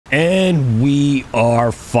And we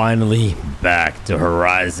are finally back to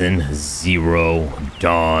Horizon Zero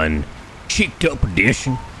Dawn Cheeked Up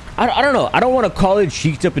Edition. I don't know. I don't want to call it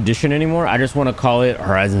Cheeked Up Edition anymore. I just want to call it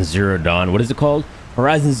Horizon Zero Dawn. What is it called?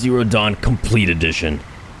 Horizon Zero Dawn Complete Edition.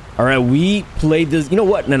 All right, we played this. You know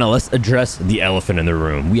what? No, let's address the elephant in the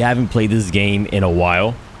room. We haven't played this game in a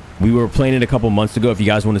while. We were playing it a couple months ago. If you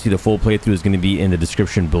guys want to see the full playthrough, it's going to be in the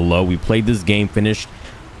description below. We played this game, finished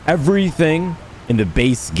everything in the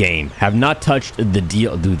base game. Have not touched the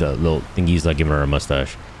deal. Dude, the little thingy's like giving her a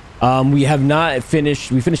mustache. We have not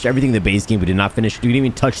finished. We finished everything in the base game. We did not finish. We didn't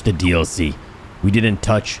even touch the DLC. We didn't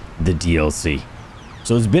touch the DLC.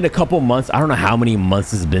 So it's been a couple months. I don't know how many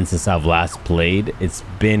months it's been since I've last played. It's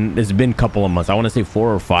been a couple of months. I want to say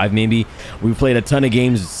 4 or 5 maybe. We played a ton of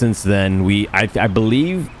games since then. I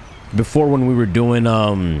believe before, when we were doing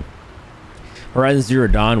Horizon Zero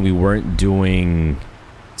Dawn, we weren't doing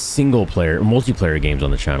single player or multiplayer games on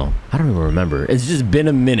the channel. I don't even remember. It's just been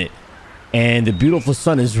a minute, and the beautiful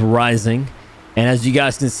sun is rising, and as you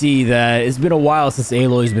guys can see, that it's been a while since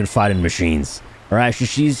Aloy's been fighting machines. All right,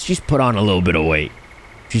 she's put on a little bit of weight.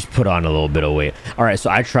 She's put on a little bit of weight. All right, so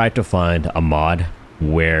I tried to find a mod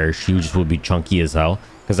where she just would be chunky as hell,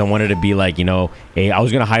 because I wanted to be like, you know, I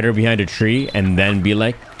was gonna hide her behind a tree and then be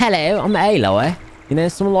like, hello, I'm Aloy, you know,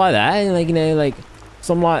 something like that, like, you know, like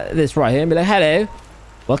something like this right here, and be like, hello,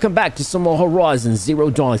 welcome back to some more Horizon Zero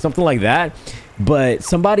Dawn, like something like that. But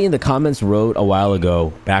somebody in the comments wrote a while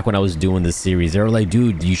ago, back when I was doing this series, they were like,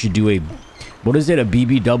 dude, you should do a, what is it, a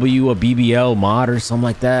BBW, a BBL mod or something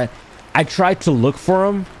like that. I tried to look for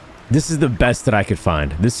them. This is the best that I could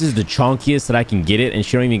find. This is the chunkiest that I can get it, and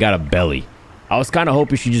she don't even got a belly. I was kind of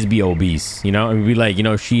hoping she'd just be obese, you know, and be like, you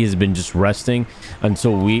know, she has been just resting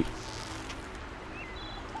until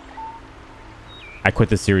I quit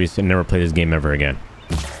the series and never play this game ever again.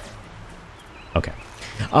 Okay.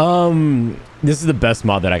 This is the best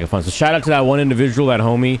mod that I can find. So shout out to that one individual, that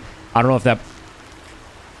homie. I don't know if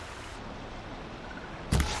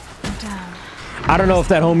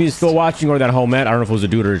that homie is still watching, or that homette. I don't know if it was a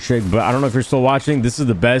dude or a chick, but I don't know if you're still watching. This is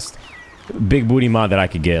the best big booty mod that I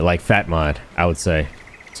could get, like fat mod, I would say.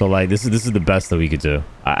 So like this is the best that we could do.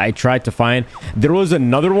 I tried to find. There was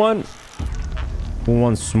another one. Who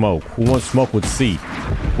wants smoke? Who wants smoke with C?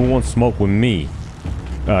 Who wants smoke with me?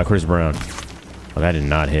 Chris Brown. Oh, that did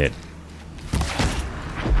not hit.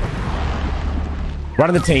 Right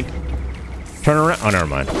on the taint. Turn around. Oh, never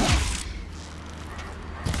mind.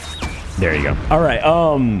 There you go. All right.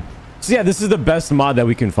 So yeah, this is the best mod that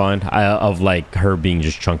we can find of like her being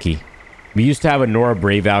just chunky. We used to have a Nora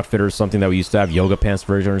Brave outfit or something that we used to have, yoga pants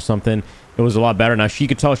version or something. It was a lot better. Now she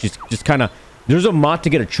could tell she's just kind of. There's a mod to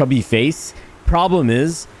get a chubby face. Problem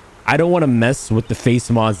is, I don't want to mess with the face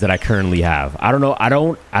mods that I currently have. I don't know. I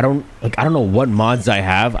don't know what mods I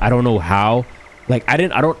have. I don't know how. Like I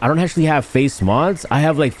don't actually have face mods. I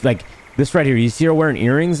have like this right here. You see her wearing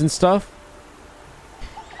earrings and stuff.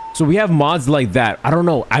 So we have mods like that. I don't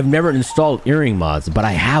know. I've never installed earring mods, but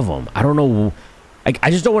I have them. I don't know.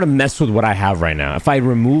 I just don't want to mess with what I have right now. If I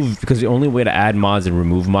remove, because the only way to add mods and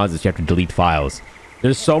remove mods is you have to delete files.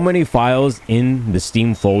 There's so many files in the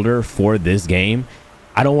Steam folder for this game.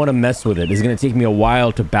 I don't want to mess with it. It's going to take me a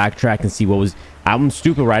while to backtrack and see what was. I'm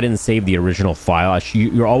stupid where I didn't save the original file.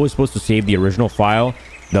 You're always supposed to save the original file,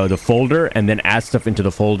 the folder, and then add stuff into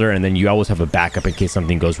the folder, and then you always have a backup in case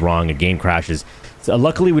something goes wrong, a game crashes. So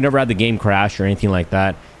luckily, we never had the game crash or anything like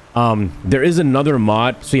that. There is another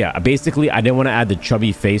mod. So yeah, basically, I didn't want to add the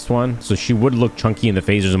chubby face one, so she would look chunky in the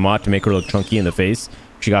face. There's a mod to make her look chunky in the face.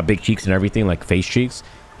 She got big cheeks and everything, like face cheeks.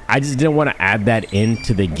 I just didn't want to add that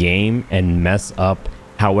into the game and mess up.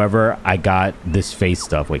 However, I got this face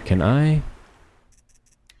stuff. Wait, can I?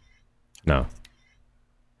 No.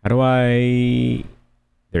 How do I?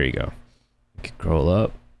 There you go. Scroll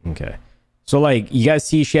up. Okay. So like you guys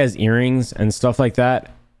see, she has earrings and stuff like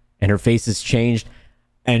that, and her face is changed,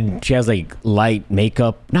 and she has like light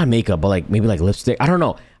makeup, not makeup, but like maybe like lipstick. I don't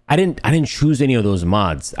know. I didn't choose any of those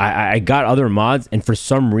mods. I got other mods, and for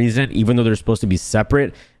some reason, even though they're supposed to be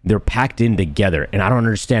separate, they're packed in together, and I don't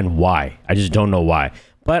understand why. I just don't know why.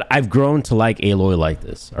 But I've grown to like Aloy like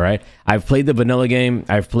this. All right, I've played the vanilla game.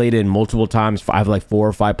 I've played it multiple times. I have like 4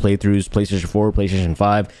 or 5 playthroughs. PlayStation 4, PlayStation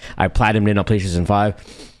 5. I platinumed it on PlayStation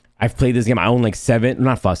 5. I've played this game. I own like 7.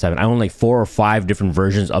 I own like 4 or 5 different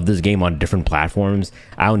versions of this game on different platforms.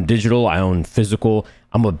 I own digital. I own physical.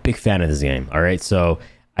 I'm a big fan of this game. All right, so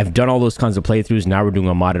I've done all those kinds of playthroughs. Now we're doing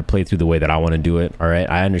a modded playthrough the way that I want to do it. All right,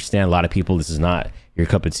 I understand a lot of people, this is not your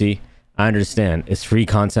cup of tea. I understand. It's free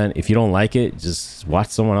content. If you don't like it, just watch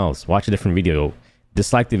someone else. Watch a different video.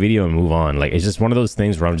 dislike the video and move on. Like, it's just one of those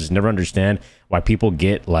things where I'm just never understand why people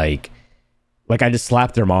get like I just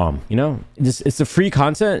slapped their mom, you know? It's a free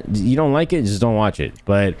content. You don't like it, just don't watch it.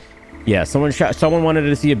 But yeah, someone wanted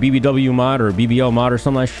to see a BBW mod or a BBL mod or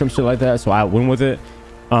some shit like that, so I went with it.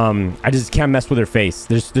 I just can't mess with her face.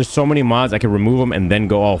 There's so many mods I can remove them and then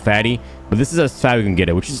go all fatty, but this is as fat we can get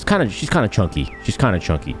it, which is she's kind of chunky. She's kind of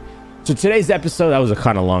chunky. So today's episode, that was a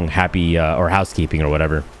kind of long happy or housekeeping or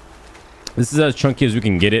whatever. This is as chunky as we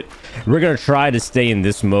can get it. We're gonna try to stay in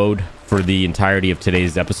this mode for the entirety of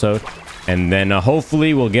today's episode, and then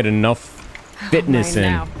hopefully we'll get enough fitness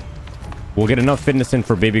in. We'll get enough fitness in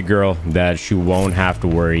for baby girl that she won't have to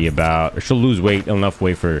worry about, or she'll lose weight, enough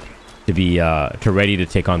weight for to be ready to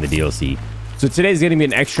take on the DLC. So today's gonna be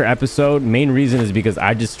an extra episode. Main reason is because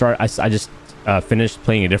I just finished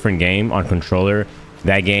playing a different game on controller.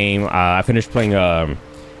 That game I finished playing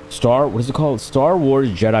what is it called? Star Wars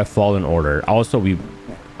Jedi Fallen Order. Also,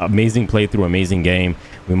 amazing playthrough, amazing game.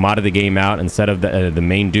 We modded the game out. Instead of the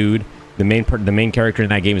main dude, the main character in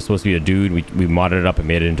that game is supposed to be a dude. We modded it up and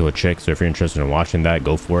made it into a chick. So if you're interested in watching that,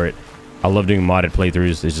 go for it. I love doing modded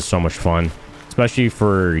playthroughs. It's just so much fun, especially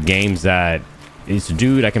for games that it's a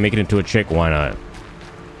dude. I can make it into a chick. Why not?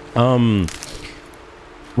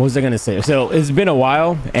 What was I gonna say? So it's been a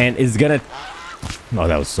while, and it's gonna. Oh,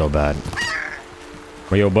 that was so bad.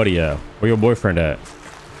 Where your buddy at? Where your boyfriend at?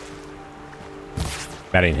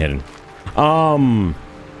 That ain't hidden.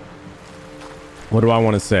 What do I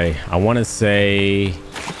want to say? I want to say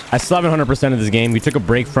I still haven't 100% of this game. We took a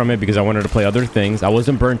break from it because I wanted to play other things. I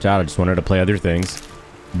wasn't burnt out. I just wanted to play other things.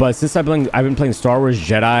 But since I've been playing Star Wars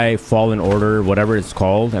Jedi Fallen Order, whatever it's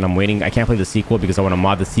called, and I'm waiting. I can't play the sequel because I want to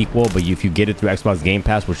mod the sequel. But if you get it through Xbox Game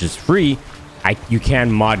Pass, which is free, you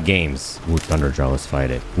can mod games. Ooh, Thunderjaw, let's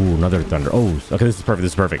fight it. Ooh, another Thunder. Oh, okay, this is perfect.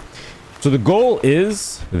 This is perfect. So the goal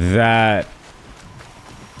is that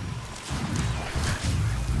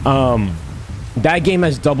that game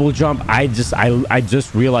has double jump. I just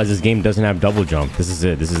realized this game doesn't have double jump. This is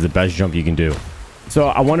it. This is the best jump you can do. So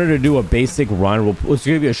I wanted to do a basic run. It's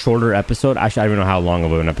gonna be a shorter episode. Actually, I don't even know how long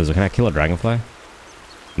of an episode. Can I kill a dragonfly?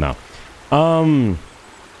 No.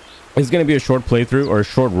 It's going to be a short playthrough or a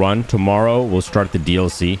short run. Tomorrow we'll start the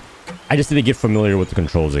DLC. I just need to get familiar with the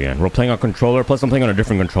controls again. We're playing on controller, plus I'm playing on a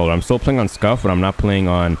different controller. I'm still playing on Scuff, but I'm not playing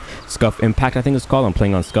on Scuff Impact, I think it's called. I'm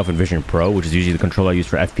playing on Scuff Envision Pro, which is usually the controller I use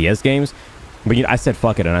for FPS games. But I said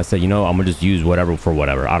fuck it, and I said, I'm gonna just use whatever for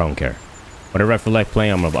whatever. I don't care. Whatever I feel like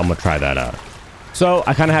playing, I'm gonna try that out. So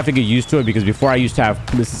I kind of have to get used to it because before I used to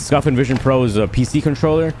have this Scuff Envision Pro is a PC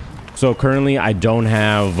controller. So currently I don't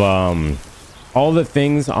have all the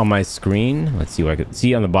things on my screen. Let's see what I can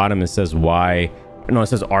see on the bottom. It says it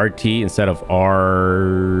says RT instead of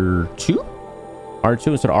R2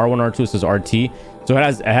 instead of R1, R2. It says RT. So it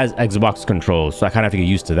has Xbox controls. So I kind of have to get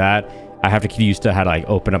used to that. I have to get used to how to like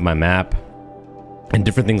open up my map and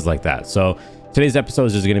different things like that. So today's episode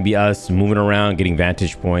is just going to be us moving around, getting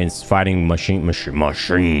vantage points, fighting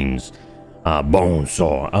machines, bone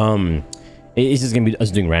saw. It's just gonna be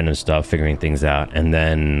us doing random stuff, figuring things out, and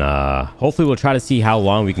then hopefully we'll try to see how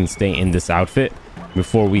long we can stay in this outfit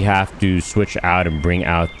before we have to switch out and bring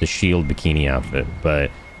out the shield bikini outfit.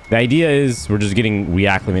 But the idea is we're just getting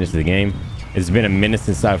reacclimated to the game. It's been a minute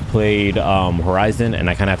since I've played Horizon, and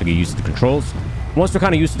I kind of have to get used to the controls. Once we're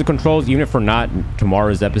kind of used to the controls, even if we're not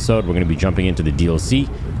tomorrow's episode, we're going to be jumping into the DLC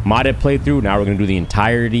modded playthrough. Now we're going to do the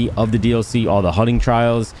entirety of the DLC, all the hunting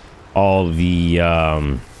trials, all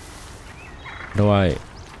the how do I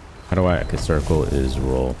okay, circle is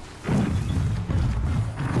roll.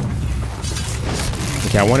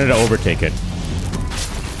 Okay, I wanted to overtake it.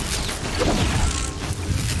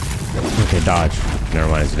 Okay, dodge. Never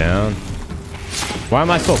mind, it's down. Why am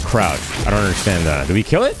I so crouched? I don't understand that. Did we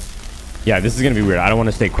kill it? Yeah, this is gonna be weird. I don't want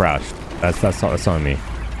to stay crouched. That's on me.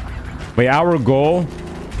 Wait, our goal.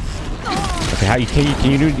 Okay, how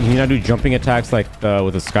can you not do jumping attacks like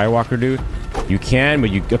with a Skywalker dude? You can,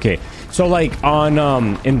 but you okay. So like on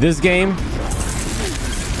in this game,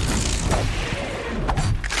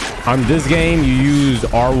 you use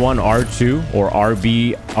R1, R2 or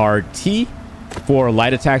RB, RT for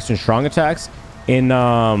light attacks and strong attacks. In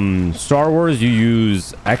Star Wars, you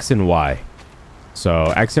use X and Y.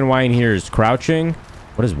 So X and Y in here is crouching.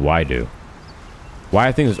 What does Y do? Y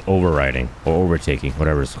I think is overriding or overtaking,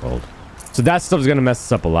 whatever it's called. So that stuff's gonna mess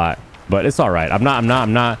us up a lot, but it's all right. I'm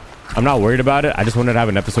not worried about it. I just wanted to have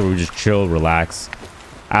an episode where we just chill, relax.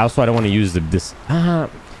 I don't want to use this. I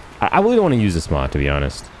really don't want to use this mod, to be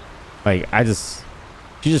honest. Like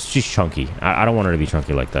she's chunky. I don't want her to be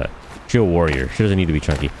chunky like that. She's a warrior. She doesn't need to be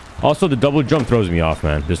chunky. Also, the double jump throws me off,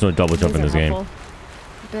 man. There's no double jump in this game.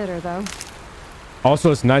 Bitter though.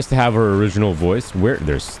 Also, it's nice to have her original voice. Where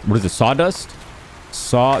there's what is it? Sawdust?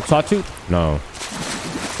 Sawtooth? No.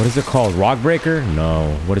 What is it called? Rockbreaker?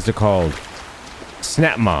 No. What is it called?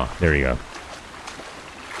 Snapma. There you go.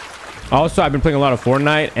 Also, I've been playing a lot of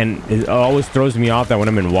Fortnite, and it always throws me off that when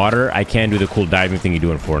I'm in water, I can't do the cool diving thing you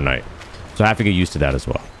do in Fortnite. So I have to get used to that as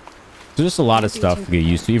well. So just a lot of stuff to get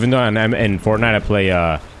used to. Even though in Fortnite I play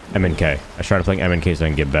MNK. I started playing MNK so I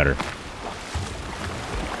can get better.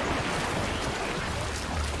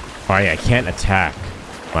 Oh yeah, I can't attack.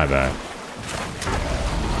 My bad.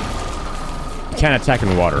 You can't attack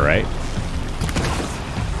in water, right?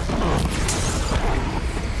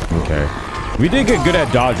 Okay. We did get good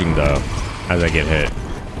at dodging though, as I get hit.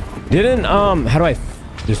 Didn't how do I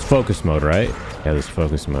this focus mode, right? Yeah, this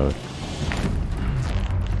focus mode.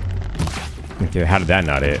 Okay, how did that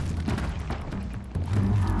not hit?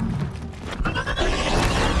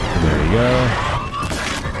 There you go.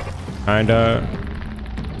 Kinda.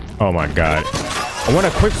 Oh my god. I want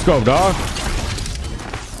a quick scope, dog.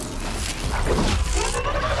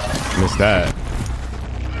 Missed that.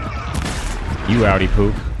 You outie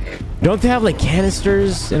poop. Don't they have like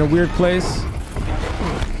canisters in a weird place?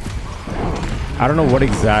 I don't know what they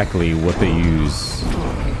use.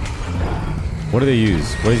 What do they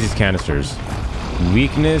use? What is these canisters?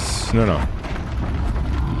 Weakness? No.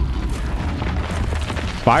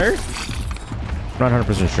 Fire? I'm not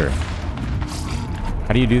 100% sure.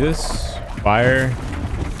 How do you do this? Fire.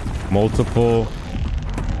 Multiple.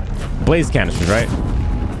 Blaze canisters, right?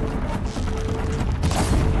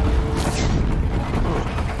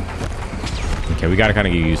 Okay, we gotta kind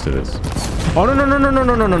of get used to this. Oh,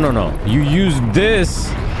 no. You use this.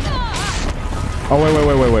 Oh,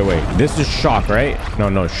 wait. This is shock, right?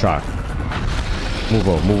 No, shock. Move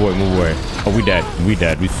away. Oh, we dead.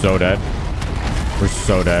 We so dead. We're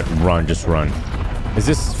so dead. Run, just run. Is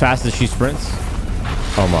this as fast as she sprints?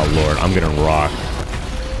 Oh my lord, I'm getting rocked.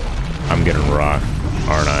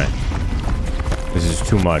 Aren't I? This is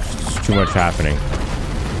too much. This is too much happening.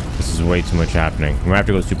 This is way too much happening. I'm gonna have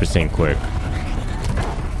to go Super Saiyan quick.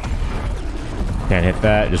 Can't hit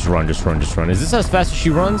that. Just run. Is this as fast as she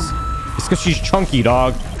runs? It's because she's chunky,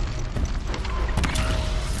 dog.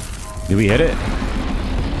 Did we hit it?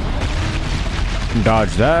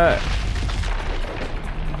 Dodge that.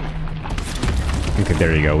 Okay,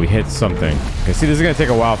 there you go. We hit something. Okay, see, this is gonna take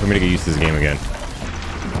a while for me to get used to this game again.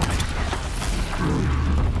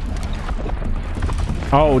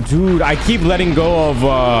 Oh, dude, I keep letting go of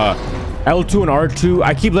L2 and R2.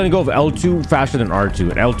 I keep letting go of L2 faster than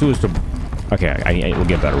R2, and L2 is to... Okay, we'll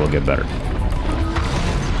get better.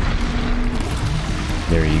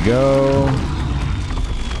 There you go.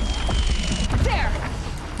 There.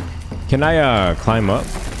 Can I climb up?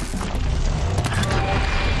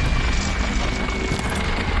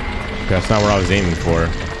 That's not what I was aiming for.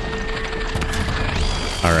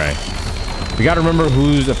 All right. We got to remember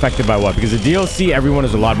who's affected by what, because the DLC, everyone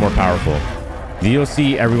is a lot more powerful.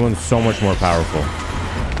 DLC, everyone's so much more powerful.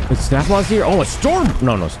 Is Snapma's here? Oh, a storm!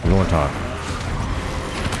 No, we don't want to talk.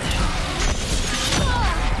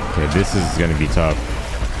 Okay, this is gonna be tough.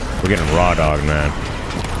 We're getting raw dog, man.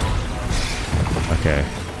 Okay.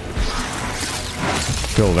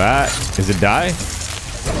 Kill that. Does it die?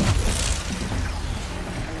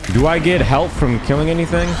 Do I get health from killing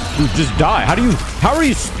anything? Dude, just die. How are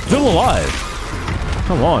you still alive?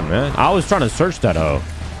 Come on, man. I was trying to search that hoe.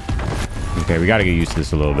 Okay, we gotta get used to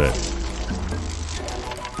this a little bit.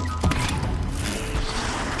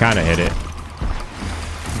 Kinda hit it.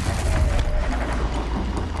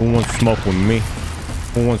 Who wants smoke with me?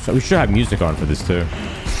 We should have music on for this too.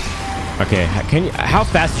 Okay, how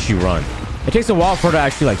fast does she run? It takes a while for her to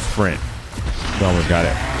actually like sprint. We almost got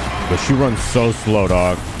it. But she runs so slow,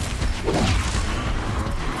 dog.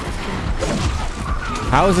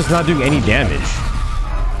 How is this not doing any damage?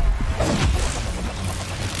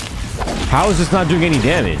 How is this not doing any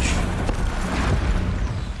damage?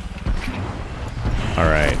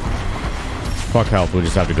 Alright. Fuck health, we'll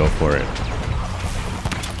just have to go for it.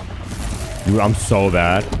 Dude, I'm so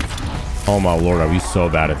bad. Oh my lord, are we so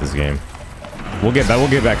bad at this game? We'll get back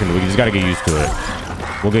into it. We just gotta get used to it.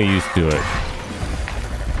 We'll get used to it.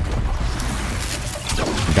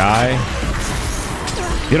 Die.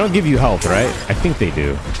 They don't give you health, right? I think they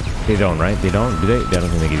do. They don't, right? They don't? Do they? I don't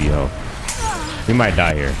think they give you health. We might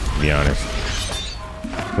die here, to be honest.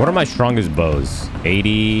 What are my strongest bows?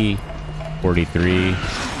 80, 43.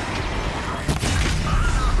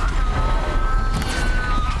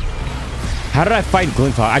 How did I fight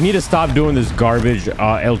Glinthawk? I need to stop doing this garbage,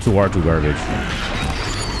 L2, R2 garbage.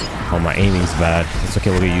 Oh, my aiming's bad. It's okay,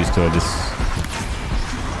 we'll get used to it.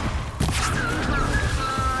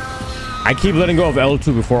 I keep letting go of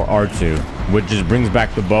L2 before R2, which just brings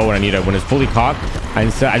back the bow when I need it. When it's fully cocked, I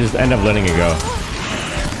just end up letting it go.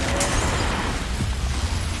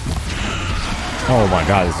 Oh my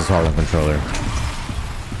god, this is hard on controller.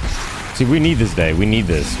 See, we need this day. We need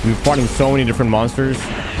this. We've fought in so many different monsters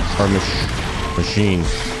or machines.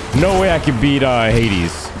 No way I could beat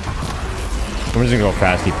Hades. We're just gonna go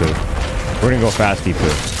fasty poo. We're gonna go fasty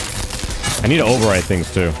poo. I need to override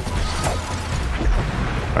things too.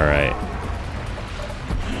 All right.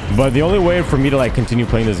 But the only way for me to like continue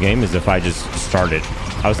playing this game is if I just start it.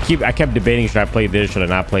 I kept debating, should I play this, should I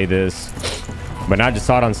not play this? But now I just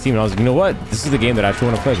saw it on Steam and I was like, you know what? This is the game that I actually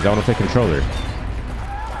want to play because I want to play controller.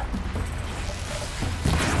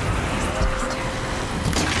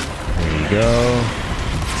 There you go.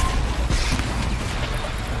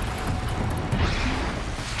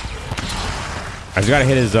 I just gotta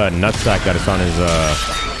hit his nutsack that is on his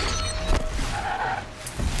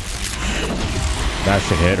that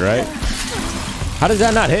should hit, right? How does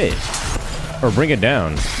that not hit? Or bring it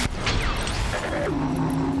down?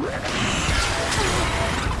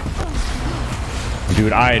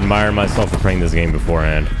 Dude, I admire myself for playing this game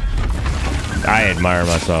beforehand. I admire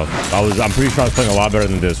myself. I'm pretty sure I was playing a lot better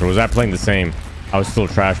than this. Or was I playing the same? I was still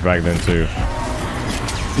trash back then too.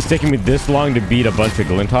 It's taking me this long to beat a bunch of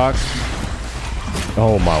Glinthawks.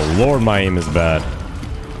 Oh my lord, my aim is bad.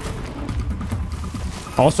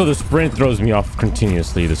 Also, the sprint throws me off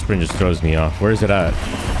continuously. The sprint just throws me off. Where is it at?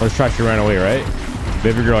 Let's try she ran away, right?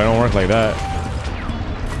 Baby girl, I don't work like that.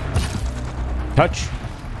 Touch.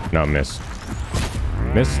 No, missed.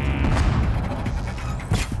 Missed.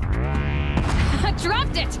 I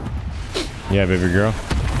dropped it. Yeah, baby girl.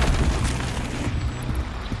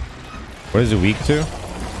 What is it weak to?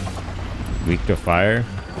 Weak to fire.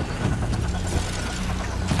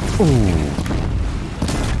 Ooh.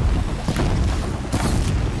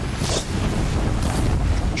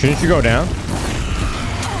 Shouldn't you go down?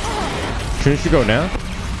 Shouldn't you go down?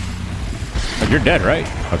 Oh, you're dead, right?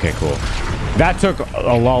 Okay, cool. That took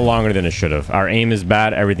a lot longer than it should have. Our aim is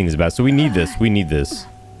bad. Everything is bad. So we need this. We need this.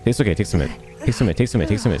 It's okay. Take some hit. Take some hit. Take some hit.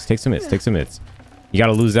 Take some hits. Take some hits. Take some hits. You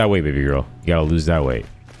gotta lose that weight, baby girl. You gotta lose that weight.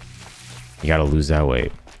 You gotta lose that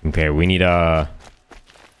weight. Okay, we need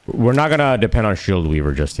we're not gonna depend on Shield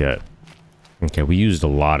Weaver just yet. Okay, we used a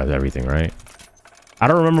lot of everything, right? I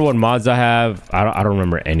don't remember what mods I have. I don't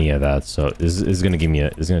remember any of that. So this is gonna give me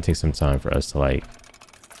it's gonna take some time for us to like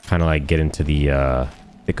kind of like get into the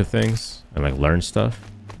thick of things and like learn stuff.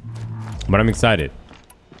 But I'm excited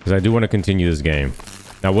because I do want to continue this game.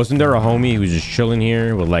 Now, wasn't there a homie who was just chilling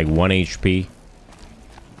here with like 1 HP?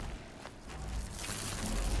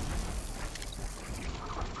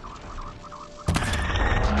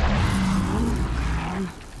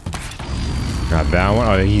 Not that one.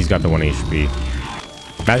 Oh, he's got the 1 HP.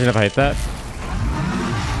 Imagine if I hit that.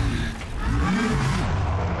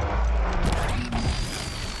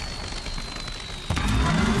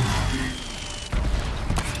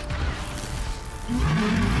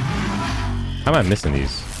 How am I missing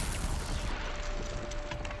these?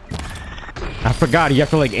 I forgot. You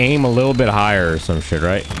have to like aim a little bit higher or some shit,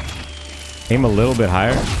 right? Aim a little bit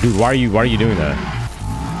higher, dude. Why are you doing that?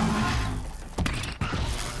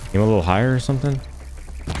 Aim a little higher or something.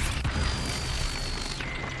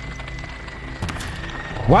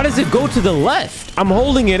 Why does it go to the left? I'm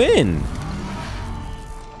holding it in.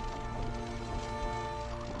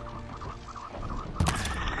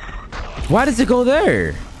 Why does it go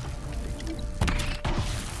there?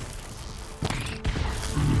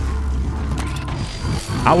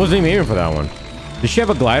 I wasn't even aiming for that one. Does she have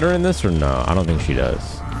a glider in this or no? I don't think she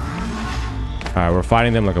does. Alright, we're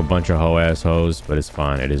fighting them like a bunch of hoe-ass hoes, but it's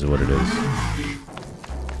fine. It is what it is.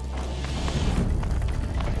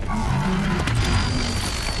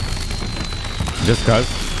 Just cuz?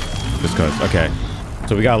 Just cuz. Okay.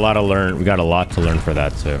 So we got a lot to learn. We got a lot to learn for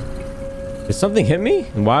that too. Did something hit me?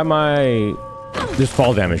 Why am I... There's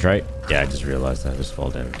fall damage, right? Yeah, I just realized that. There's fall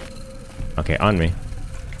damage. Okay, on me.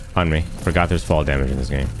 On me. Forgot there's fall damage in this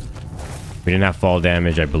game. We didn't have fall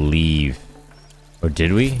damage, I believe. Or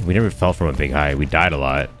did we? We never fell from a big height. We died a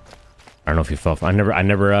lot. I don't know if you fell from... I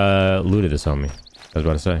never looted this homie. I was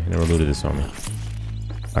about to say. I never looted this homie.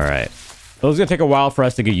 Alright. So it's gonna take a while for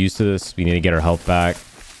us to get used to this. We need to get our health back.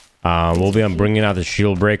 We'll be bringing out the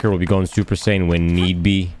shield breaker. We'll be going Super Saiyan when need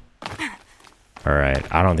be. Alright.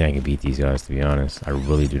 I don't think I can beat these guys, to be honest. I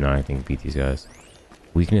really do not think I can beat these guys.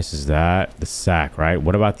 Weakness is that. The sack, right?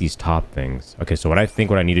 What about these top things? Okay, so what I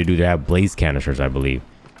need to do, they have blaze canisters, I believe.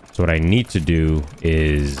 So what I need to do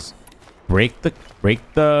is break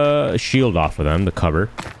the shield off of them, the cover.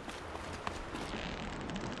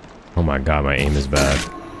 Oh my god, my aim is bad.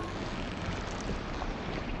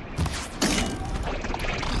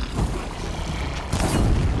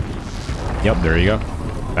 Yep, there you go.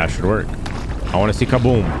 That should work. I want to see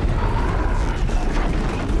kaboom.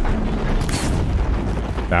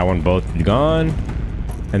 That one both gone.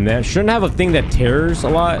 And that shouldn't have a thing that tears a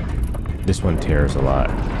lot. This one tears a lot.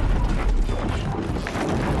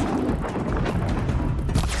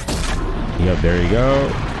 Yep, there you go.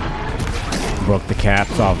 Broke the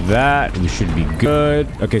caps off that. We should be good.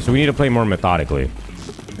 Okay, so we need to play more methodically.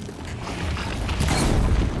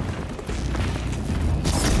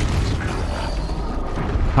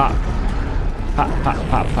 Hop. Hop, hop,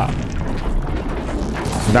 hop, hop.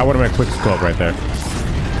 That would have been a quick scope right there.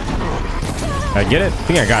 I get it? I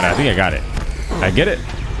think I got it. I think I got it. I get it?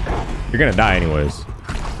 You're gonna die anyways.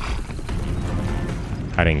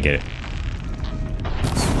 I didn't get it.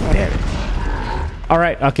 Damn it. All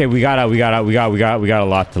right. Okay, we got a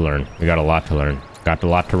lot to learn. We got a lot to learn. Got a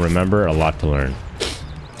lot to remember, a lot to learn.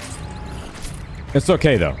 It's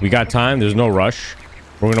okay though. We got time. There's no rush.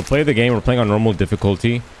 We're gonna play the game. We're playing on normal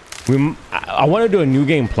difficulty. I want to do a new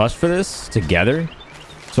game plus for this together.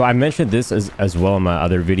 So I mentioned this as well in my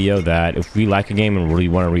other video that if we like a game and really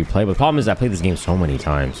want to replay, but the problem is I played this game so many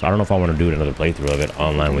times. So I don't know if I want to do another playthrough of it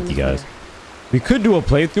online with you guys. We could do a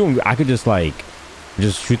playthrough and I could just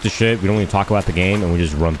shoot the shit. We don't even talk about the game and we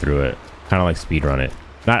just run through it. Kind of like speed run it.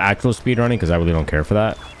 Not actual speed running because I really don't care for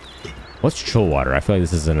that. What's chill water? I feel like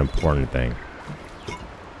this is an important thing.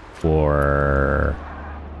 For...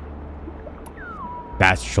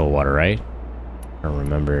 That's chill water, right? I don't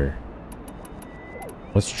remember.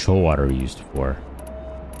 What's chill water used for?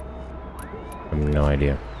 I have no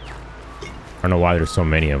idea. I don't know why there's so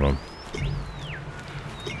many of them.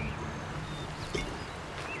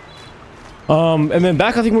 And then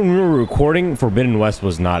back, I think when we were recording, Forbidden West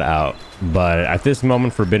was not out. But at this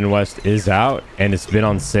moment, Forbidden West is out. And it's been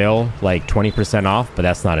on sale, like 20% off. But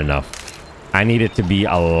that's not enough. I need it to be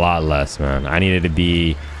a lot less, man. I need it to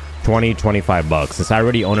be 20-25 bucks. Since I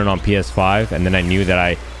already own it on PS5. And then I knew that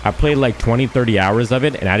I played like 20-30 hours of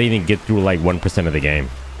it. And I didn't even get through like 1% of the game.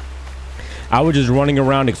 I was just running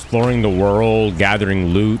around exploring the world, gathering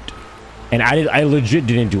loot. And I legit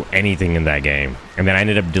didn't do anything in that game. And then I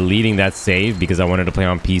ended up deleting that save because I wanted to play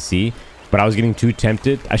on PC. But I was getting too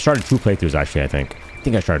tempted. I started 2 playthroughs, actually, I think.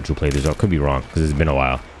 I started 2 playthroughs. I could be wrong because it's been a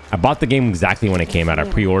while. I bought the game exactly when it came out. I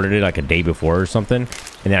pre-ordered it like a day before or something.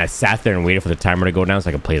 And then I sat there and waited for the timer to go down so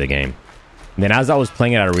I could play the game. And then as I was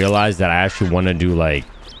playing it, I realized that I actually want to do like...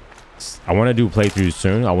 I want to do playthroughs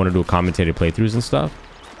soon. I want to do commentated playthroughs and stuff.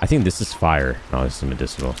 I think this is fire. No, this is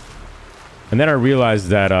medicinal. And then I realized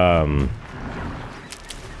that...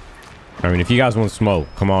 I mean, if you guys want smoke,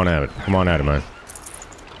 come on at it. Come on at it, man.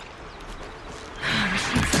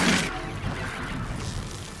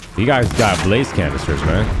 You guys got blaze canisters,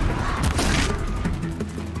 man.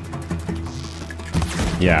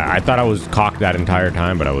 Yeah, I thought I was cocked that entire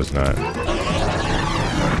time, but I was not. I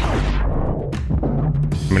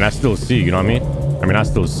mean, I still see you, you know what I mean? I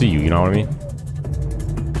still see you, you know what I mean?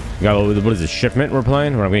 You got a little, what is this, shipment we're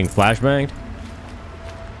playing? Where I'm getting flashbanged?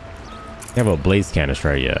 I have a blaze canister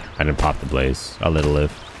right? Yeah, I didn't pop the blaze. I'll let it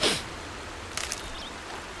live.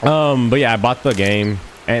 But yeah, I bought the game.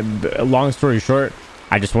 And long story short,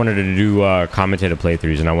 I just wanted to do commentated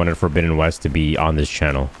playthroughs, and I wanted Forbidden West to be on this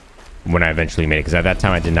channel when I eventually made it, because at that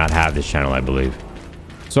time I did not have this channel, I believe.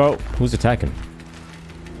 So who's attacking?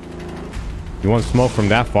 You want smoke from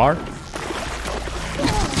that far?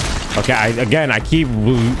 Okay, I keep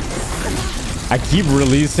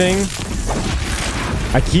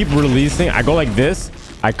releasing. I go like this,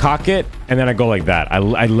 I cock it, and then I go like that. I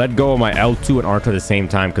let go of my L2 and R2 at the same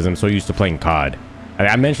time because I'm so used to playing COD.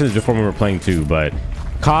 I mentioned this before when we were playing too, but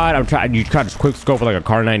COD, you try to quick scope for like a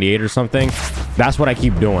Car 98 or something. That's what I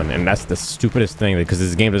keep doing, and that's the stupidest thing because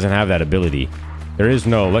this game doesn't have that ability. There is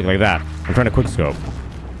no like that. I'm trying to quick scope.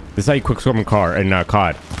 This is how you quick scope in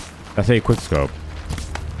COD. That's how you quick scope.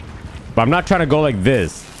 But I'm not trying to go like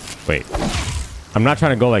this. Wait, I'm not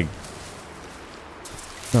trying to go like.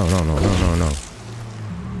 No.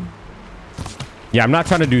 Yeah, I'm not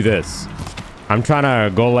trying to do this. I'm trying to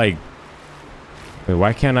go like... Wait,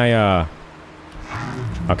 why can't I...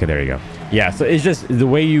 Okay, there you go. Yeah, so it's just the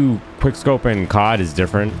way you quickscope in COD is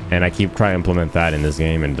different. And I keep trying to implement that in this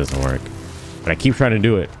game and it doesn't work. But I keep trying to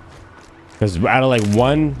do it. Because out of like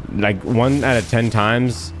one out of 10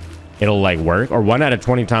 times, it'll like work. Or 1 out of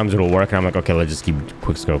 20 times it'll work. And I'm like, okay, let's just keep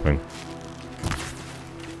quickscoping.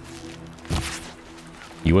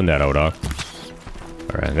 You win that, O-Dog.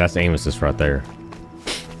 Alright, that's aim assist right there.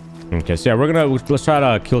 Okay, so yeah, let's try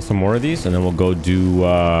to kill some more of these, and then we'll go do,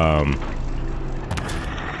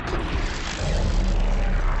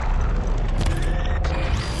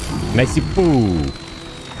 Nicey poo.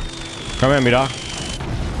 Come at me, dog.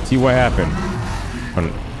 See what happened.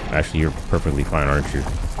 Actually, you're perfectly fine, aren't you?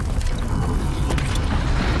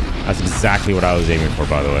 That's exactly what I was aiming for,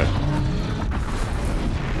 by the way.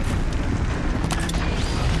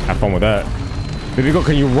 Have fun with that. Baby girl,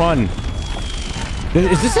 can you run?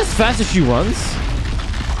 Is this as fast as she runs?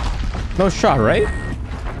 No shot, right?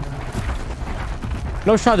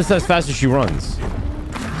 No shot, this is as fast as she runs.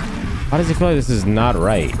 How does it feel like this is not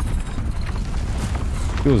right?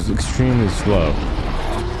 It feels extremely slow.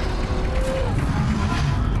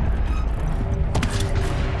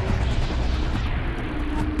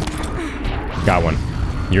 Got one.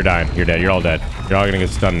 You're dying. You're dead. You're all dead. You're all gonna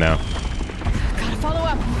get stunned now. Gotta follow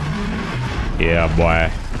up. Yeah,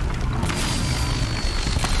 boy.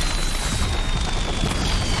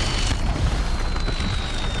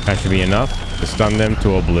 That should be enough to stun them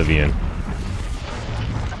to oblivion.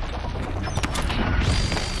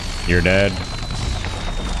 You're dead.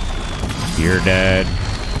 You're dead.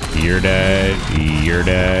 You're dead. You're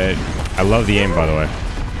dead. I love the aim, by the way.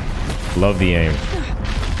 Love the aim.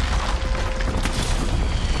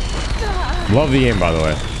 Love the aim, by the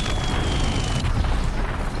way.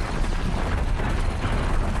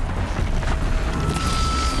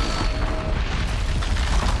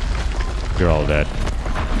 You're all dead.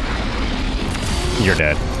 You're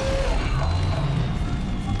dead.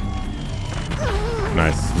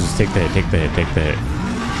 Nice. Just take the hit. Take the hit. Take the hit.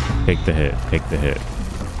 Take the hit. Take the hit.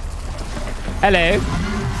 Hello.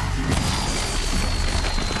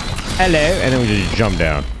 Hello. And then we just jump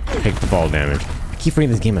down. Take the fall damage. I keep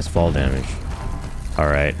forgetting this game has fall damage. All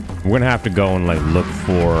right. We're going to have to go and like look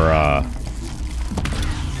for...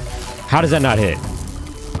 How does that not hit?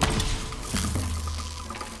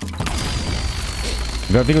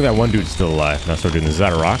 I think that one dude's still alive. Not so dude. Is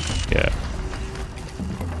that a rock? Yeah.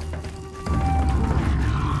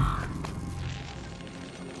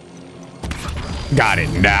 Got it.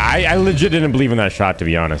 Nah, I legit didn't believe in that shot, to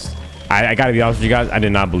be honest. I gotta be honest with you guys. I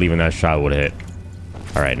did not believe in that shot would hit.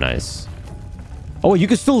 All right, nice. Oh, you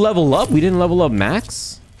can still level up? We didn't level up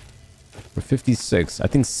max? We're 56. I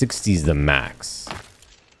think 60 is the max.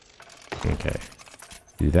 Okay.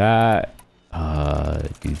 Do that.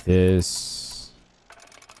 Do this.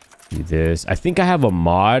 Do this. I think I have a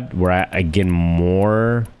mod where I get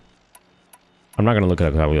more. I'm not going to look it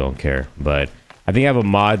up because we don't care. But I think I have a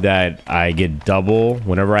mod that I get double.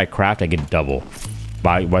 Whenever I craft, I get double.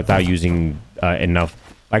 Without using enough.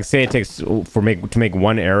 Like say it takes to make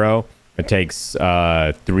one arrow. It takes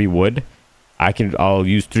 3 wood. I'll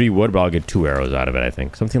use 3 wood, but I'll get 2 arrows out of it, I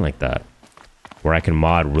think. Something like that. Where I can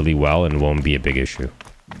mod really well and it won't be a big issue.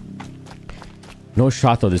 No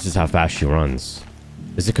shot though, this is how fast she runs.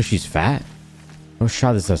 Is it because she's fat? No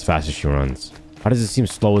shot this is as fast as she runs. How does it seem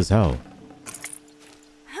slow as hell?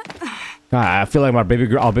 God, I feel like our baby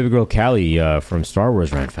girl Callie from Star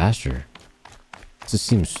Wars ran faster. This just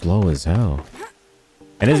seems slow as hell.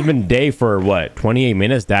 And it's been day for what, 28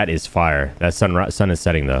 minutes? That is fire. That sun is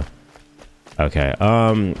setting though. Okay.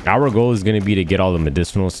 Our goal is gonna be to get all the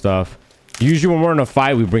medicinal stuff. Usually when we're in a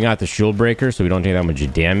fight, we bring out the shield breaker so we don't take that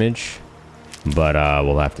much damage. But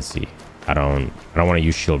we'll have to see. I don't want to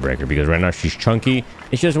use shield breaker because right now she's chunky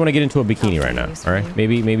and she doesn't want to get into a bikini right now. All right.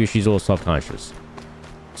 Maybe she's a little self-conscious.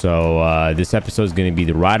 So this episode is going to be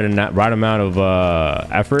the right amount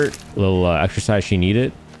of effort, a little exercise she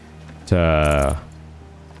needed to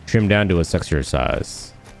trim down to a sexier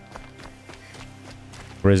size.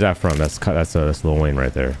 Where is that from? That's Lil Wayne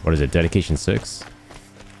right there. What is it? Dedication 6.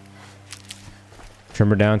 Trim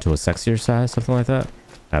her down to a sexier size, something like that.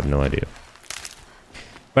 I have no idea.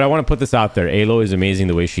 But I want to put this out there. Aloy is amazing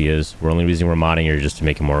the way she is. We're only reason we're modding her just to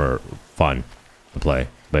make it more fun to play.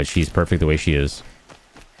 But she's perfect the way she is.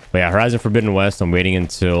 But yeah, Horizon Forbidden West, I'm waiting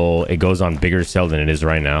until it goes on bigger sale than it is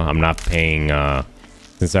right now. I'm not paying,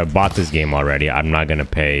 since I bought this game already, I'm not going to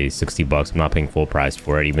pay $60. I'm not paying full price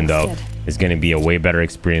for it, even though it's going to be a way better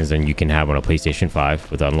experience than you can have on a PlayStation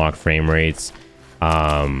 5 with unlocked frame rates,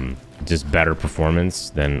 just better performance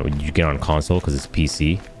than you get on console because it's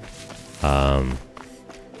PC.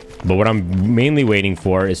 But what I'm mainly waiting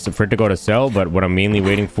for is for it to go to sell. But what I'm mainly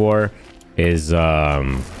waiting for is okay.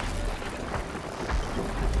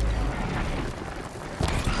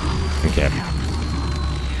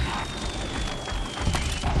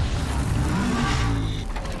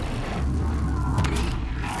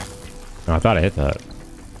 Oh, I thought I hit that.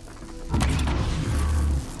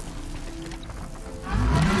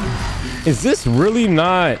 Is this really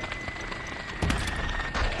not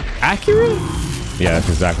accurate? Yeah, that's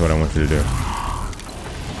exactly what I want you to do.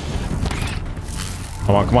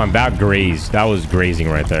 Come on, come on. That grazed. That was grazing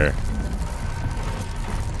right there.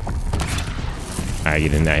 Ah, you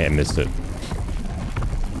didn't. I missed it.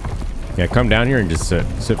 Yeah, come down here and just sit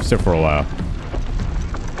for a while.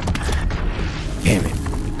 Damn it.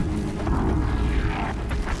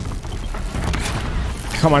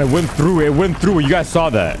 Come on, it went through. It went through. You guys saw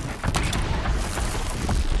that.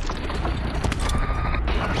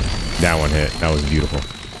 That one hit. That was beautiful.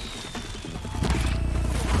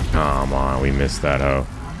 Come on, we missed that hoe.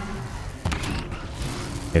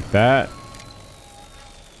 Hit that.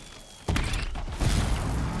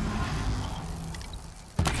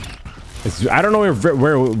 I don't know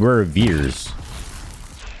where it veers.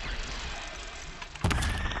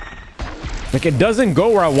 Like, it doesn't go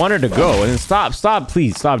where I want it to go. And then stop,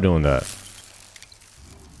 please stop doing that.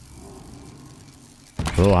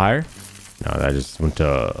 A little higher? No, that just went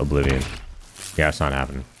to oblivion. Yeah, it's not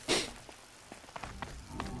happening.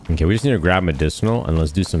 Okay, we just need to grab medicinal and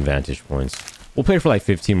let's do some vantage points. We'll play for like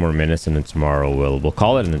 15 more minutes and then tomorrow we'll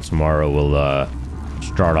call it, and then tomorrow we'll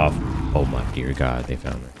start off. Oh my dear God, they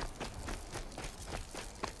found me.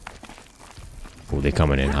 Oh, they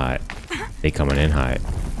coming in hot. They coming in hot.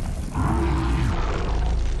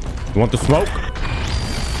 You want the smoke?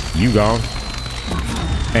 You gone.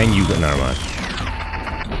 And you go. Never mind.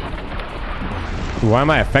 Why am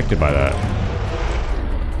I affected by that?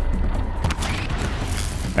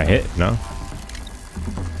 I hit? No.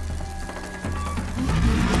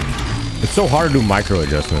 It's so hard to do micro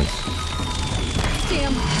adjustments.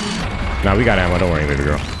 Damn. Nah, we got ammo. Don't worry, baby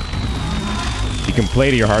girl. You can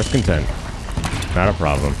play to your heart's content. Not a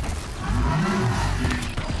problem.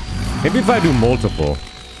 Maybe if I do multiple.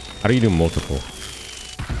 How do you do multiple?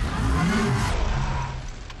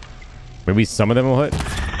 Maybe some of them will hit. I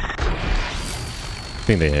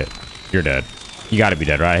think they hit. You're dead. You gotta be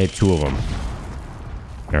dead, right? I hit 2 of them.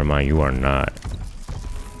 Never mind, you are not.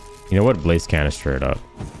 You know what? Blaze canister it up.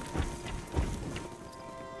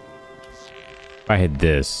 If I hit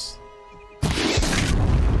this.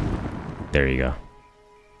 There you go.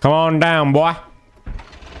 Come on down, boy.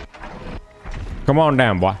 Come on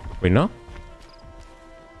down, boy. Wait, no?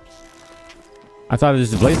 I thought it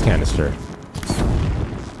was a blaze canister.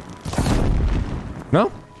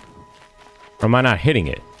 No? Or am I not hitting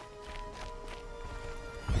it?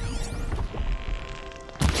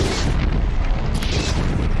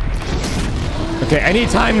 Okay,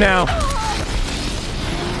 anytime now.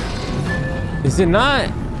 Is it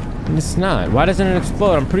not? It's not. Why doesn't it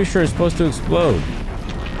explode? I'm pretty sure it's supposed to explode.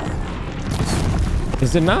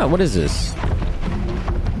 Is it not? What is this?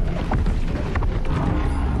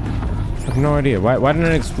 I have no idea. Why didn't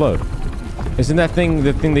it explode? Isn't that thing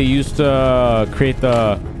the thing they used to create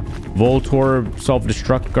the Voltor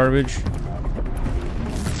self-destruct garbage?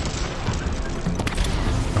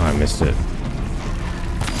 Oh, I missed it.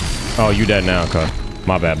 Oh, you dead now, cuz.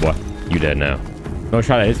 My bad, boy. You dead now. No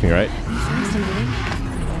shot that hits me, right?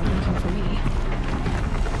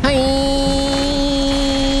 Hi.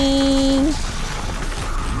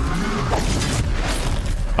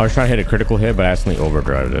 I was trying to hit a critical hit, but I accidentally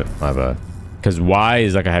overdrived it. My bad. Because Y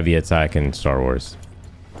is like a heavy attack in Star Wars.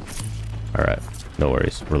 Alright. No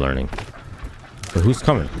worries. We're learning. But who's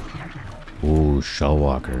coming? Ooh,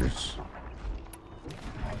 shellwalkers.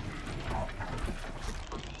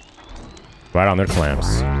 Right on their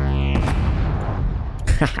clamps.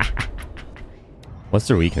 What's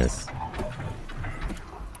their weakness?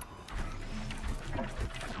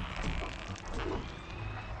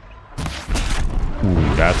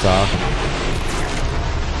 Ooh, that's off.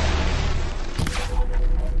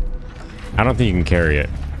 I don't think you can carry it.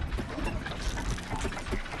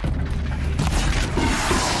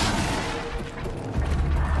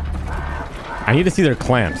 I need to see their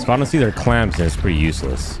clamps. If I don't see their clamps, then it's pretty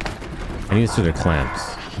useless. I need to see their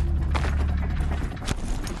clamps.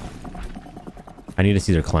 I need to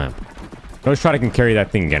see their clamp. No shot I can carry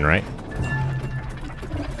that thing again, right?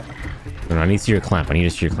 No, I need to see your clamp. I need to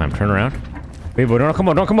see your clamp. Turn around. Wait, but don't come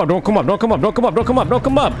up. Don't come up. Don't come up. Don't come up. Don't come up. Don't come up. Don't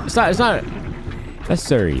come up. It's not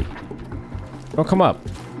necessary. Don't come up.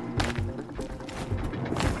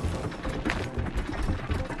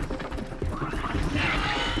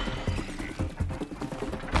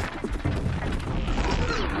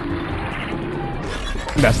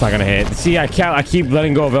 That's not gonna hit. See, I keep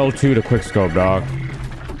letting go of L2 to quick scope, dog.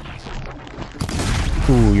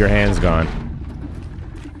 Ooh, your hand's gone.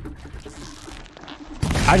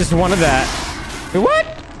 I just wanted that. What?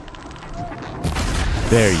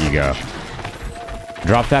 There you go.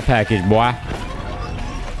 Drop that package, boy.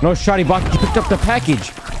 No, Shotty Bot, you picked up the package.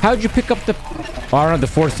 How'd you pick up the... Oh, I don't have the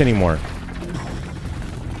force anymore.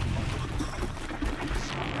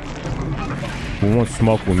 Who wants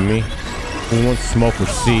smoke with me? Who wants smoke with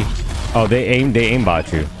C? Oh, they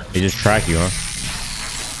aimbot you. They just track you, huh?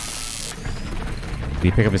 Did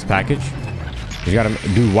he pick up his package? You gotta...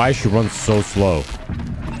 Dude, why is she run so slow?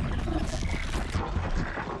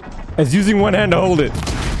 It's using one hand to hold it.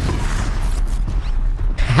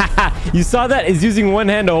 You saw that? It's using one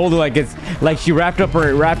hand to hold it, like it's like she wrapped up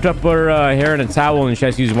her hair in a towel and she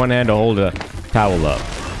has to use one hand to hold a towel up.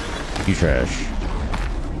 You trash.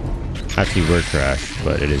 Actually, we're trash,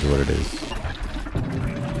 but it is what it is.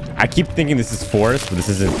 I keep thinking this is force, but this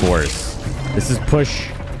isn't force. This is push.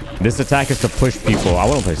 This attack is to push people. I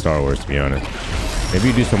want to play Star Wars, to be honest. Maybe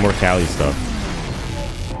you do some more Cali stuff.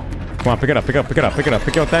 Come on, pick it up, pick it up, pick it up, pick it up,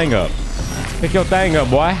 pick your thing up. Pick your thing up,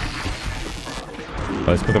 boy.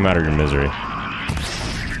 Let's put them out of your misery.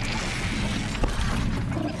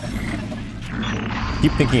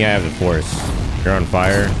 Keep thinking I have the force. You're on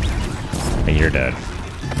fire, and you're dead.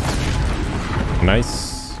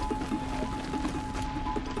 Nice.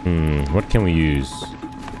 What can we use?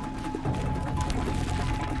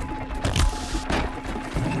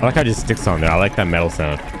 I like how it just sticks on there. I like that metal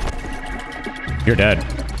sound. You're dead.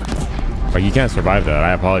 Like, you can't survive that.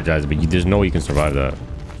 I apologize, but there's no way you can survive that.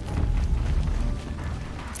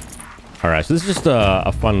 Alright, so this is just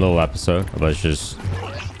a fun little episode. But it's just...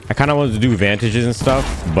 I kind of wanted to do advantages and stuff,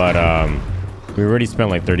 but we already spent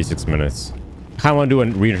like 36 minutes. I kind of want to do a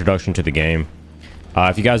reintroduction to the game.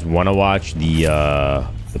 If you guys want to watch the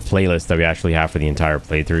playlist that we actually have for the entire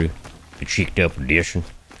playthrough, the cheeked up edition,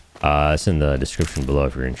 it's in the description below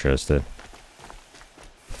if you're interested.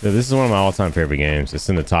 So this is one of my all-time favorite games. It's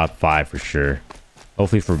in the top 5 for sure.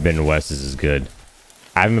 Hopefully Forbidden West is as good.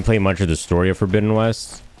 I haven't been playing much of the story of Forbidden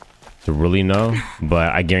West to really know,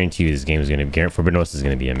 but I guarantee you this game is going to be... Forbidden West is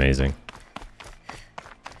going to be amazing.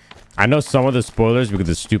 I know some of the spoilers because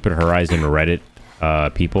the stupid Horizon Reddit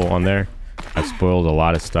people on there have spoiled a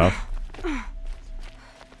lot of stuff.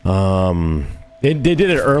 They did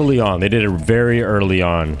it early on. They did it very early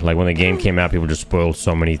on. Like when the game came out, people just spoiled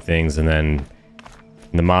so many things, and then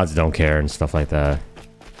the mods don't care and stuff like that.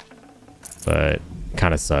 But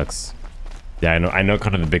kind of sucks. Yeah, I know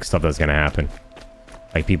kind of the big stuff that's gonna happen.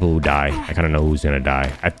 Like people who die. I kind of know who's gonna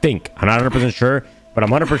die. I think. I'm not 100% sure, but I'm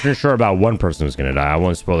 100% sure about one person who's gonna die. I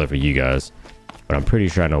won't spoil it for you guys, but I'm pretty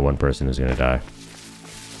sure I know one person who's gonna die.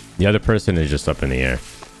 The other person is just up in the air.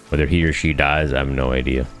 Whether he or she dies, I have no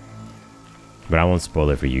idea. But I won't spoil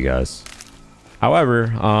it for you guys.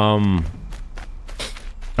 However, I'm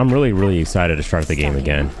really excited to start the game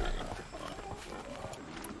again.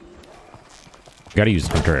 Gotta use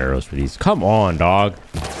hunter arrows for these. Come on, dog.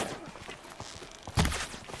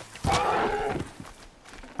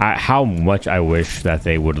 How much I wish that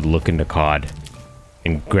they would look into COD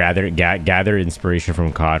and gather inspiration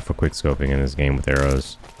from COD for quick scoping in this game with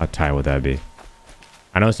arrows. How tight would that be?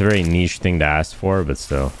 I know it's a very niche thing to ask for, but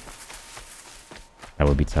still. That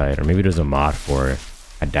would be tight. Or maybe there's a mod for it.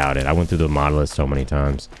 I doubt it. I went through the mod list so many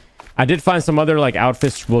times. I did find some other like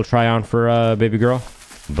outfits we'll try on for baby girl.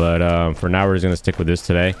 But for now, we're just going to stick with this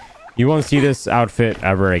today. You won't see this outfit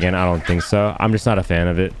ever again. I don't think so. I'm just not a fan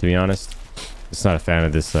of it, to be honest. Just not a fan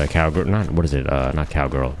of this cowgirl. What is it? Not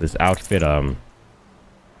cowgirl. This outfit. I'm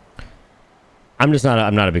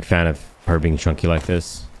not a big fan of her being chunky like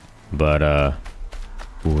this. But,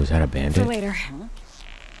 ooh, is that a bandit? For later.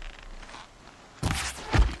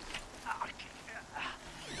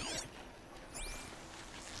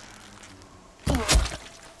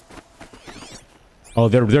 Oh,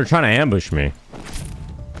 they're trying to ambush me.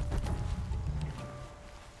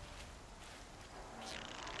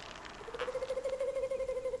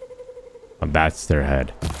 That's their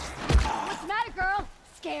head. What's the matter, girl?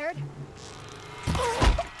 Scared?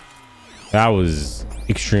 That was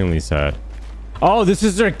extremely sad. Oh, this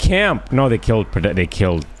is their camp. No, they killed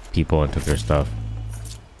people and took their stuff.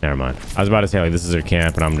 Never mind. I was about to say like this is their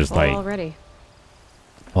camp, and I'm just like. Already.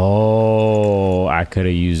 Oh, I could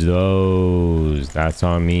have used those. That's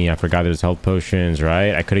on me. I forgot there's health potions,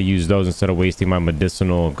 right? I could have used those instead of wasting my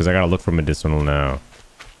medicinal because I gotta look for medicinal now.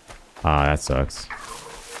 Ah, that sucks.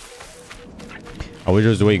 I wish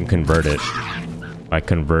there was a way you can convert it. Like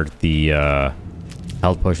convert the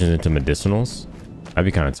health potions into medicinals. That'd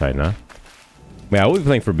be kind of tight, nah? Yeah, I will be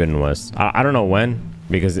playing Forbidden West. I don't know when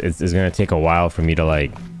because it's gonna take a while for me to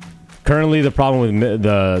like. Currently, the problem with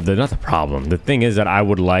the thing is that I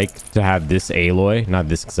would like to have this Aloy, not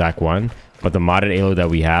this exact one, but the modded Aloy that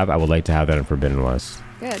we have, I would like to have that in Forbidden West.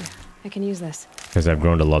 Good. I can use this. Because I've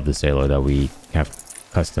grown to love this Aloy that we have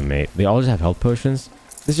custom made. They all just have health potions.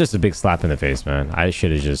 This is just a big slap in the face, man. I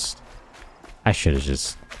should have just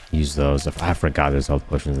used those. I forgot there's health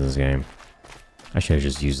potions in this game. I should have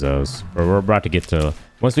just used those. We're about to get to...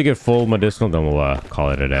 Once we get full medicinal, then we'll call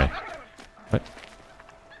it a day. What?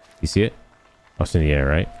 You see it? Oh, it's in the air,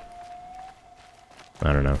 right?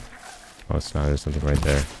 I don't know. Oh, it's not. There's something right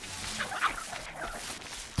there.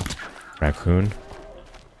 Raccoon.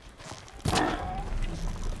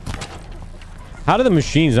 How do the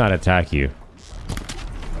machines not attack you?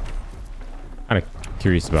 Kind of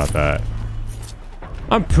curious about that.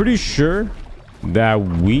 I'm pretty sure that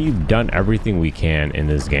we've done everything we can in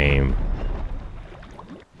this game.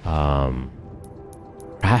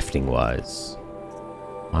 Crafting wise.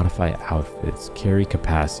 Modify outfits. Carry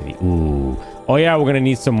capacity. Ooh. Oh yeah, we're gonna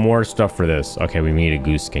need some more stuff for this. Okay, we need a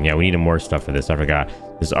goose skin. Yeah, we need more stuff for this. I forgot.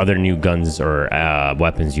 There's other new guns or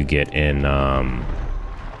weapons you get in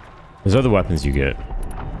there's other weapons you get.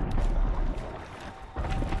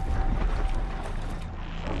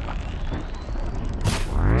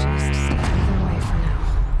 Just stay out of the way for now.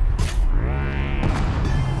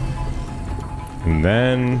 And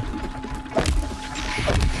then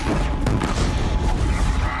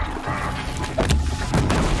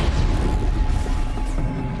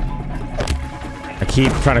I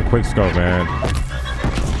keep trying to quick scope, man.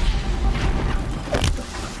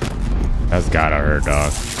 That's gotta hurt,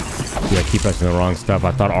 dog. Yeah, I keep pressing the wrong stuff.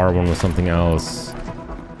 I thought R1 was something else.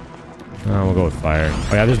 We'll go with fire. Oh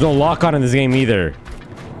yeah, there's no lock on in this game either.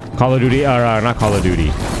 Call of Duty, not Call of Duty.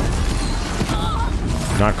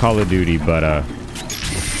 Not Call of Duty, but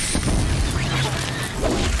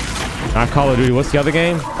not Call of Duty. What's the other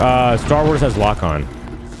game? Star Wars has lock on.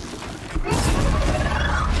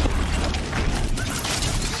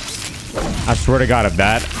 I swear to God, if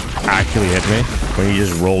that actually hit me when you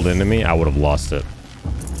just rolled into me, I would have lost it.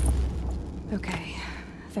 Okay,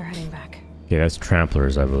 they're heading back. Okay, that's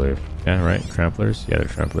tramplers, I believe. Yeah, right? Tramplers? Yeah, they're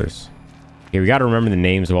tramplers. Okay, we got to remember the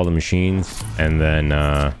names of all the machines, and then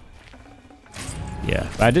yeah,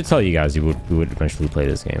 I did tell you guys we would eventually play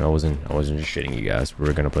this game. I wasn't just shitting you guys. We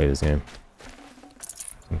were gonna play this game.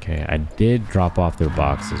 Okay, I did drop off their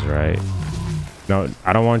boxes, right? No,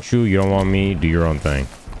 I don't want you. You don't want me. Do your own thing.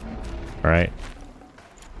 All right.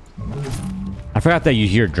 I forgot that you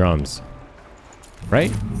hear drums,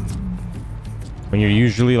 right? When you're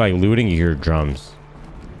usually like looting, you hear drums.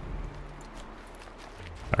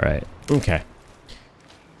 All right. Okay.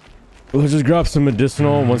 Let's just grab some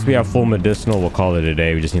medicinal. Once we have full medicinal, we'll call it a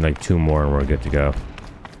day. We just need like 2 more and we're good to go.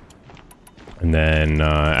 And then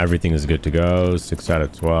everything is good to go. 6 out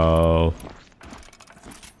of 12.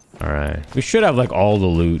 All right. We should have like all the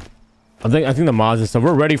loot. I think the mods and stuff.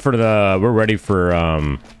 We're ready for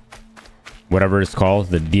whatever it's called,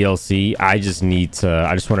 the DLC. I just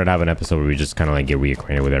wanted to have an episode where we just kind of like get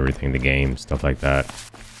reacquainted with everything, the game, stuff like that.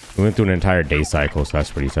 We went through an entire day cycle, so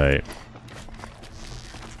that's pretty tight.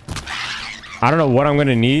 I don't know what I'm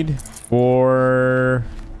gonna need for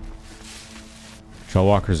shell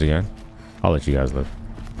walkers again. I'll let you guys live.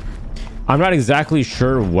 I'm not exactly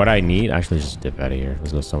sure what I need. Actually, just dip out of here.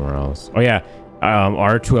 Let's go somewhere else. Oh yeah,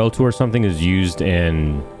 R2L2 or something is used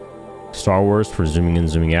in Star Wars for zooming in,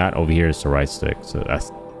 zooming out. Over here is the right stick, so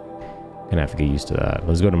that's gonna have to get used to that.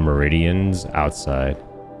 Let's go to meridians outside.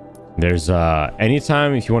 There's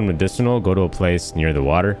anytime if you want medicinal, go to a place near the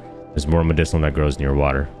water. There's more medicinal that grows near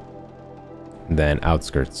water than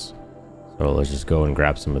outskirts. So let's just go and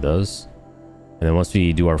grab some of those. And then once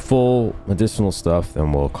we do our full medicinal stuff,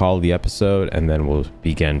 then we'll call the episode and then we'll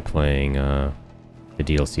begin playing the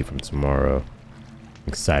DLC from tomorrow. I'm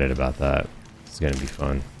excited about that. It's gonna be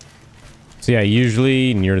fun. So yeah,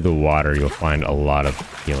 usually near the water you'll find a lot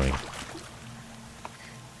of healing.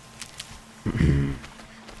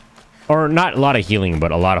 Or not a lot of healing,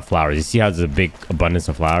 but a lot of flowers. You see how there's a big abundance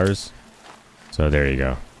of flowers? So there you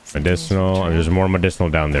go. Medicinal, and there's more medicinal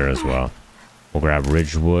down there as well. We'll grab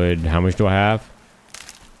Ridgewood. How much do I have?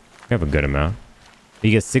 We have a good amount.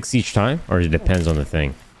 You get 6 each time, or it depends on the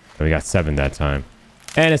thing. And we got 7 that time.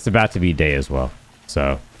 And it's about to be day as well.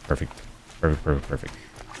 So perfect. Perfect.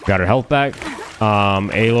 Got her health back.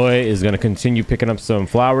 Aloy is going to continue picking up some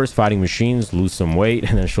flowers, fighting machines, lose some weight,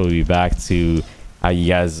 and then she'll be back to how you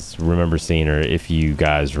guys remember seeing her, if you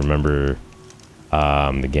guys remember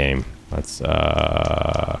the game. Let's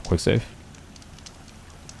quick save.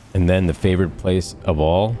 And then the favorite place of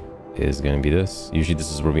all is going to be this. Usually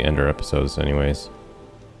this is where we end our episodes anyways.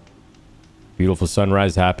 Beautiful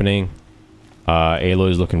sunrise happening.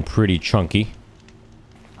 Aloy is looking pretty chunky.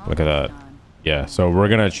 Look at that. Yeah, so we're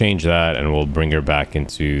going to change that and we'll bring her back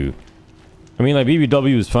into... I mean, like,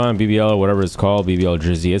 BBW is fine. BBL, whatever it's called. BBL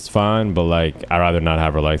Drizzy, it's fine. But, like, I'd rather not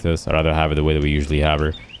have her like this. I'd rather have her the way that we usually have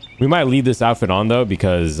her. We might leave this outfit on, though,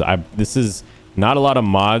 because this is not a lot of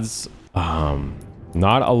mods.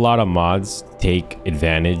 Not a lot of mods take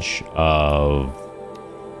advantage of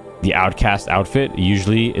the Outcast outfit.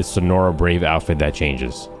 Usually, it's the Nora Brave outfit that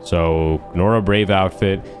changes. So, Nora Brave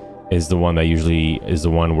outfit is the one that usually is the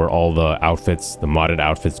one where all the outfits, the modded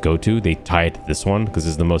outfits go to. They tie it to this one because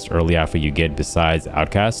this is the most early outfit you get besides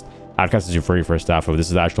Outcast. Outcast is your very first outfit. This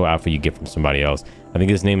is the actual outfit you get from somebody else. I think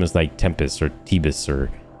his name is like Tempest or Tebus or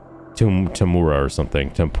Tamura or something.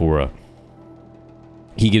 Tempura.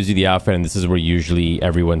 He gives you the outfit, and this is where usually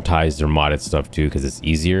everyone ties their modded stuff to because it's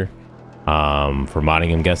easier for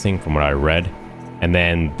modding, I'm guessing, from what I read. And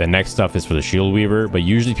then the next stuff is for the Shield Weaver, but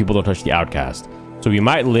usually people don't touch the Outcast. So we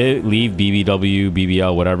might leave BBW,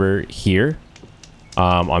 BBL, whatever here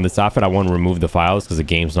on this outfit. I won't remove the files because the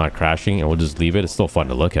game's not crashing, and we'll just leave it. It's still fun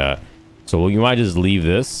to look at. So you might just leave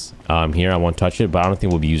this here. I won't touch it, but I don't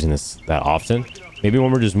think we'll be using this that often. Maybe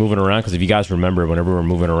when we're just moving around, because if you guys remember, whenever we're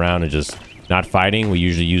moving around and just not fighting, we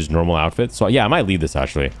usually use normal outfits. So yeah, I might leave this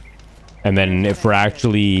actually. And then if we're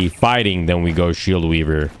actually fighting, then we go Shield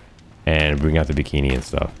Weaver and bring out the bikini and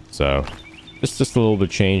stuff. So just a little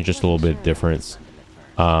bit change, just a little bit difference.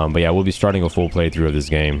 But yeah, we'll be starting a full playthrough of this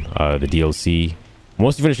game, the DLC.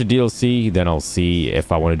 Once we finish the DLC, then I'll see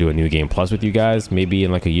if I want to do a new game plus with you guys, maybe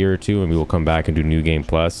in like a year or two, and we will come back and do new game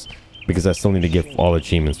plus, because I still need to get all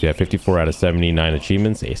achievements. We have 54 out of 79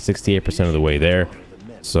 achievements, 68% of the way there.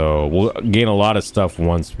 So we'll gain a lot of stuff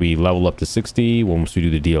once we level up to 60, once we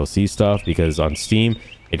do the DLC stuff, because on Steam,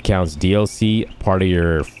 it counts DLC part of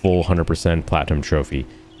your full 100% platinum trophy.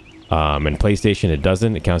 And PlayStation, it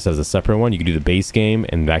doesn't. It counts as a separate one. You can do the base game,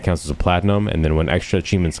 and that counts as a platinum. And then when extra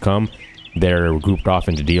achievements come, they're grouped off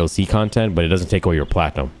into DLC content, but it doesn't take away your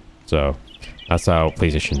platinum. So that's how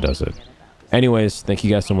PlayStation does it. Anyways, thank you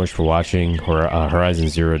guys so much for watching Horizon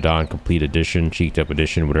Zero Dawn Complete Edition, Cheeked Up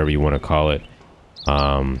Edition, whatever you want to call it.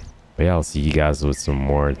 But yeah, I'll see you guys with some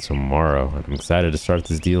more tomorrow. I'm excited to start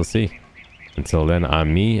this DLC. Until then,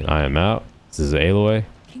 I'm me. I am out. This is Aloy.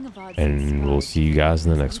 And we'll see you guys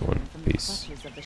in the next one. Peace.